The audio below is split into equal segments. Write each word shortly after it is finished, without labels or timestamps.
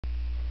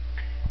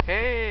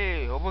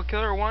Hey,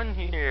 Overkiller 1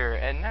 here,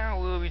 and now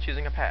we'll be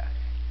choosing a path.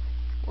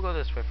 We'll go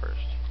this way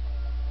first.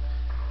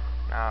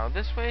 Now,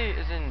 this way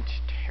isn't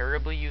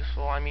terribly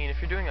useful. I mean,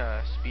 if you're doing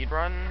a speed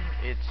run,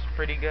 it's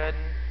pretty good.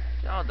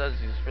 All it does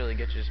is really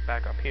get you just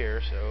back up here,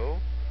 so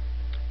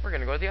we're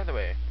gonna go the other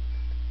way.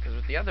 Because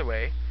with the other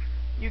way,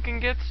 you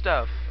can get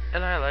stuff,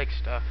 and I like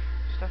stuff.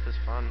 Stuff is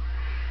fun.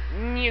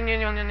 Look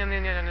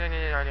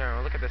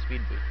at the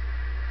speed boot.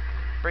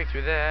 Break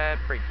through that,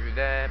 break through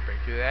that, break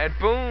through that,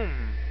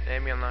 boom!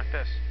 And we unlock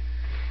this.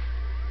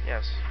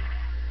 Yes.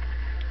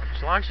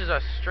 Which launches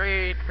us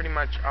straight, pretty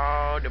much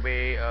all the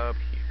way up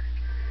here.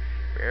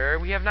 Where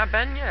we have not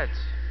been yet.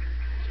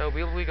 So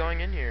we'll be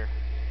going in here.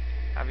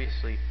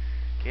 Obviously.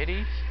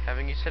 Kitty,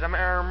 having you sit on my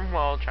arm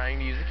while trying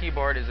to use the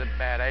keyboard is a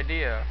bad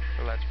idea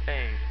for Let's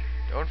Playing.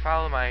 Don't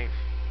follow my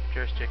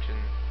jurisdiction.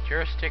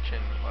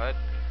 Jurisdiction, what?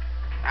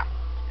 Ow.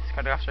 It's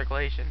cutting off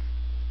circulation.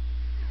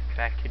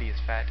 Fat kitty is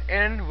fat.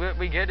 And what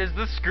we get is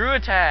the screw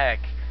attack!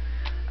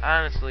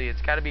 Honestly,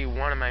 it's gotta be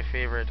one of my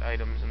favorite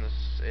items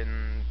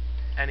in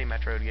any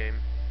Metroid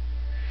game.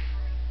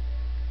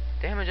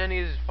 Damage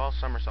enemies while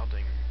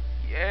somersaulting.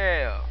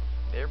 Yeah!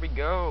 There we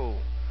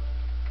go.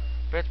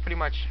 But it's pretty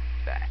much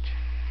that.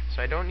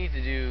 So I don't need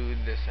to do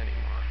this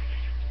anymore.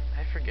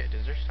 I forget,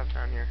 is there stuff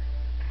down here?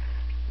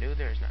 No,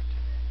 there's not.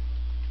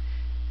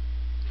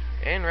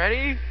 And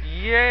ready?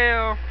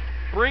 Yeah!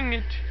 Bring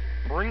it!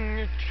 Bring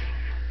it!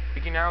 We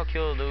can now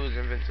kill those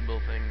invincible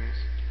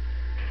things.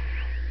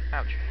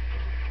 Ouch.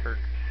 Hurt.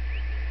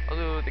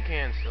 Although they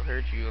can still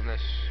hurt you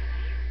unless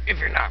if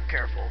you're not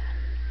careful.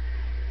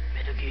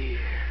 Metal Gear.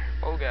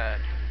 Oh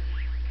god.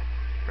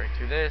 Break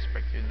through this,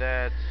 break through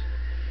that.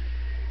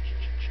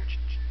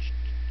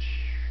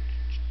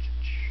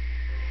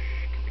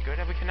 Can we go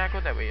that? We cannot go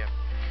that way yet.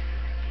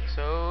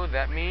 So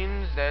that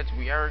means that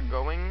we are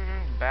going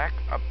back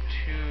up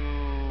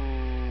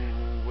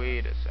to...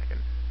 Wait a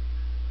second.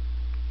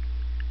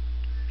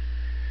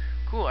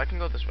 Cool, I can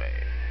go this way.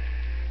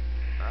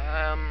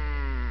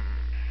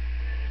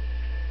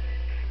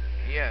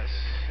 Yes,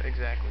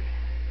 exactly.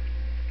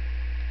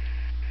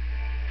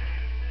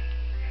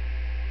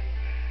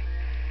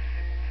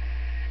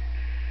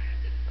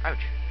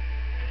 Ouch.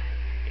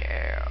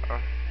 Yeah.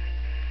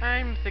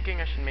 I'm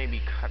thinking I should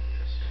maybe cut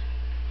this.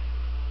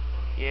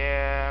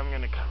 Yeah, I'm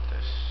gonna cut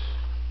this.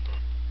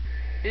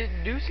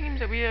 It do seems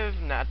that we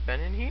have not been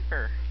in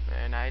here,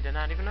 and I did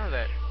not even know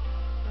that.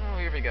 Oh,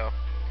 here we go.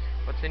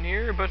 What's in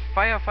here but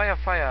fire, fire,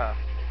 fire.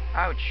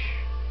 Ouch.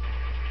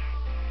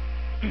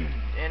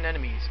 And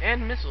enemies.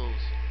 And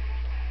missiles.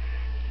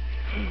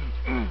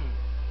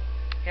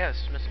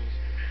 Yes, missiles.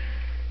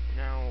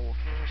 Now, if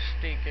I'm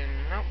mistaken...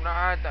 Nope,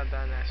 no,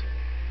 that's it.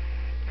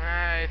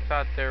 I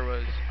thought there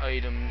was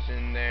items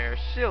in there.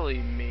 Silly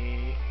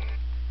me.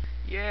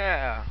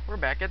 Yeah, we're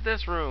back at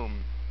this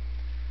room.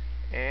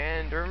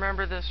 And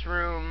remember this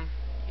room?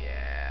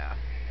 Yeah.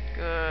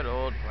 Good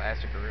old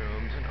classic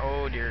rooms. And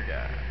oh dear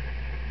God.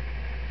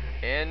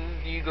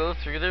 And you go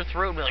through their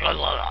throat and be like,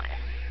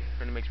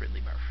 and it makes Ridley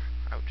barf.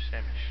 Ouch,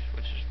 sandwich,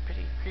 which is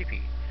pretty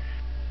creepy.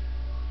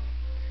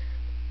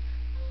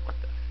 What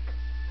the?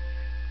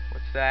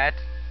 What's that?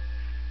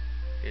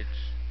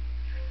 It's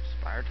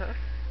Sparta?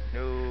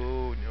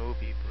 No, no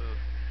people.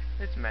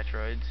 It's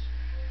Metroids.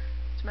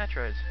 It's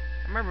Metroids.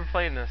 I remember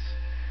playing this.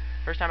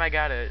 First time I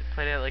got it,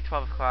 played it at like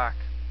 12 o'clock.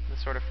 This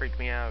sort of freaked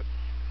me out.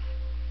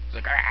 It was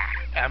like, ah!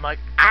 And I'm like,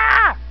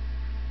 ah!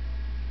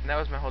 And that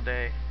was my whole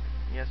day.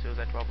 Yes, it was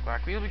at 12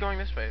 o'clock. We'll be going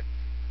this way,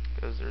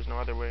 because there's no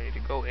other way to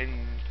go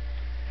in.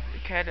 The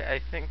cat, I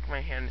think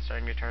my hand is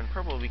starting to turn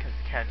purple because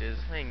the cat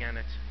is laying on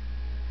it.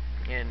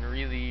 And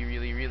really,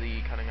 really,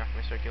 really cutting off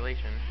my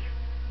circulation.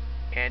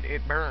 And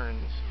it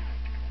burns.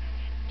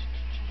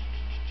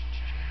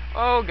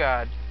 Oh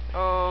god.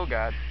 Oh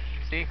god.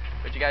 See?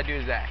 What you gotta do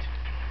is that.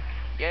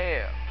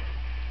 Yeah.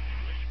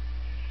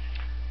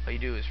 All you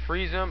do is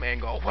freeze them and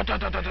go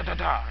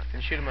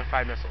and shoot them with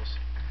 5 missiles.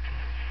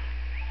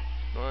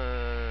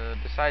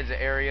 Besides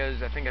the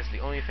areas, I think that's the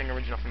only thing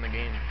original from the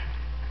game.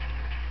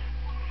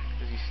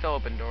 Because you still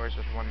open doors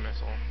with 1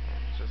 missile.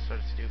 It's just sort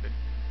of stupid.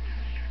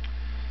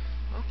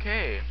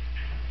 Okay.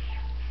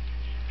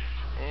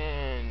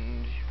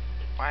 And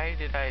why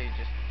did I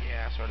just,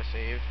 sort of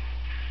save?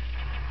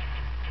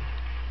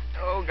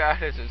 Oh god,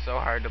 this is so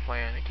hard to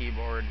play on a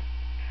keyboard.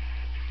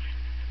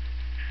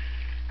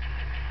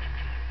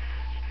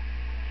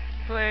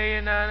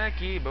 Playing on a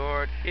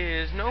keyboard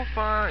is no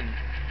fun.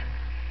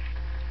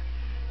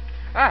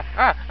 Well,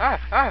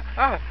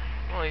 at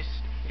least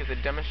you get to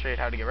demonstrate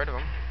how to get rid of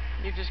them.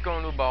 You just go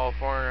into a ball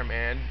form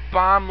and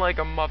bomb like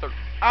a mother.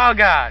 Oh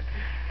god!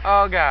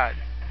 Oh god!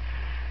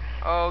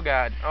 Oh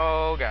god!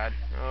 Oh god!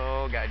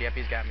 Oh god! Yep,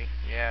 he's got me.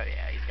 Yeah,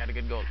 he's got a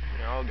good goal.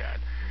 Oh god!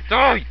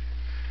 Die!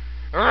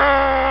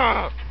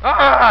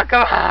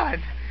 Come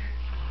on!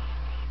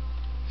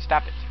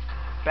 Stop it!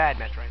 Bad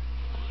Metroid.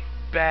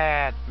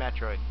 Bad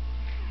Metroid.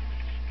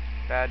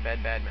 Bad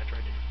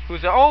Metroid.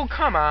 Who's the? Oh,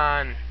 come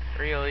on!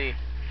 Really?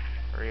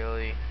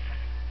 Really?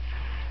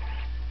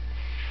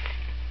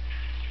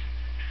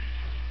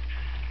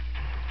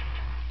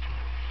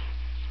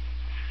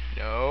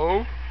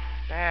 No.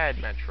 Bad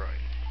Metroid.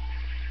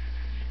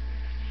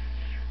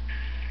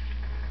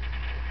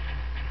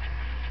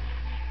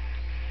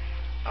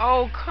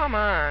 Oh, come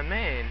on,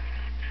 man.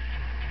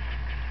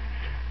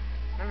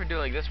 Never do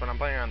like this when I'm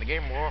playing on the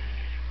game world.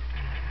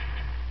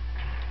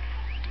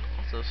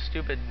 Also,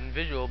 stupid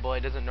visual boy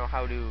doesn't know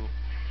how to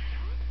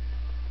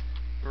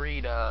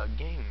read a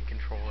game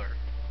controller.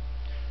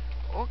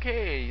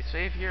 Okay,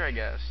 save here, I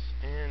guess.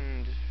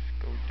 And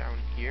go down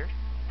here.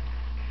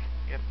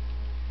 Yep.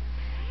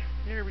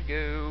 Here we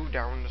go.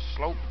 Down the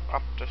slope,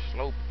 up the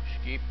slope.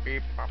 Skip,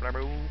 beep, bop, blah,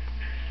 boop.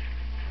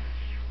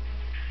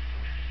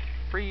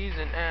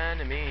 Freezing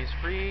enemies,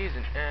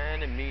 freezing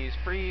enemies,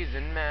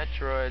 freezing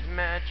Metroids,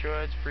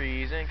 Metroids,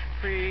 freezing,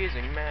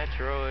 freezing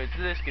Metroids.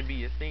 This could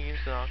be a theme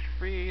song.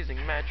 Freezing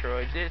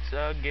Metroids, it's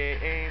a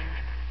game.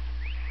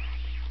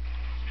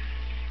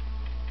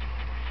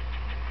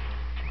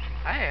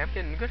 I'm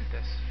getting good at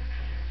this.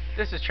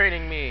 This is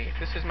training me.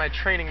 This is my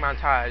training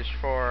montage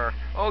for,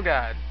 oh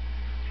god,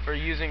 for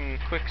using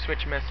quick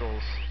switch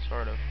missiles,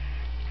 sort of.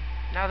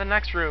 Now the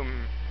next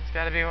room. It's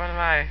gotta be one of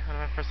my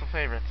personal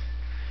favorites.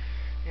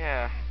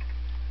 Yeah.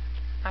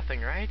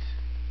 Nothing, right?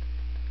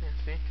 Yeah,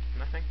 see?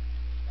 Nothing.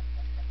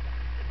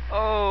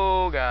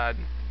 Oh god.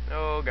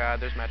 Oh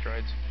god, there's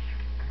Metroids.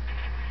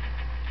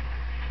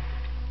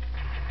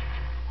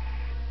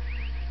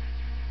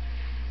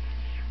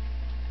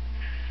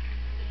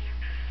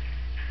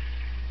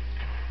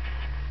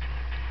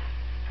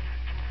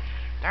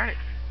 Darn it.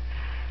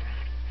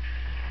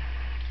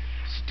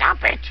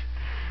 Stop it!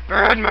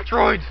 Bad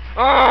Metroids!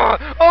 Oh!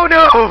 Oh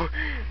no!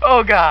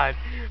 Oh god!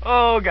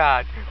 Oh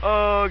god!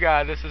 Oh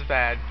god, this is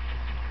bad.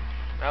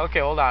 Okay,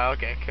 hold on.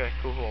 Okay,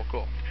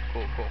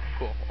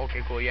 cool.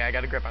 Okay, cool. Yeah, I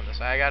got a grip on this.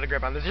 I got a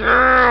grip on this.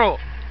 Oh!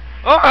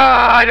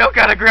 I don't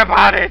got a grip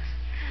on it!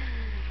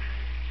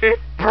 It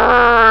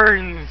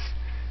burns!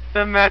 The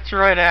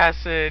Metroid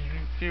acid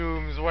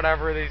fumes,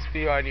 whatever they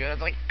spew on you.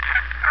 That's like,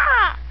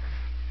 ah!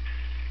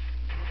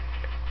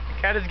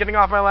 The cat is getting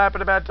off my lap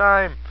at a bad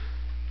time.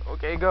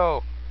 Okay,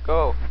 go.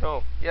 Go.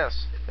 No.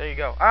 Yes. There you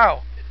go.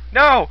 Ow!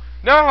 No!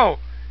 No!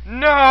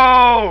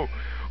 No!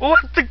 What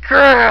the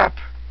crap?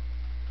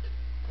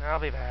 I'll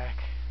be back.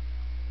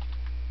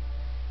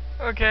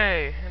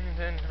 Okay, and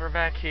then we're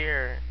back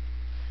here.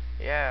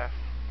 Yeah.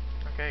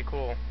 Okay,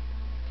 cool.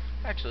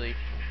 Actually,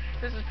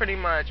 this is pretty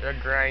much a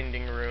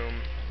grinding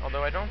room,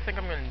 although I don't think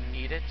I'm going to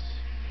need it.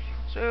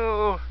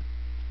 So,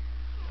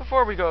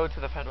 before we go to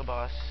the final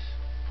boss,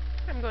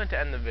 I'm going to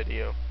end the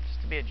video,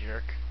 just to be a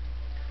jerk.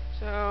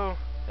 So,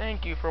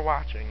 thank you for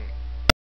watching.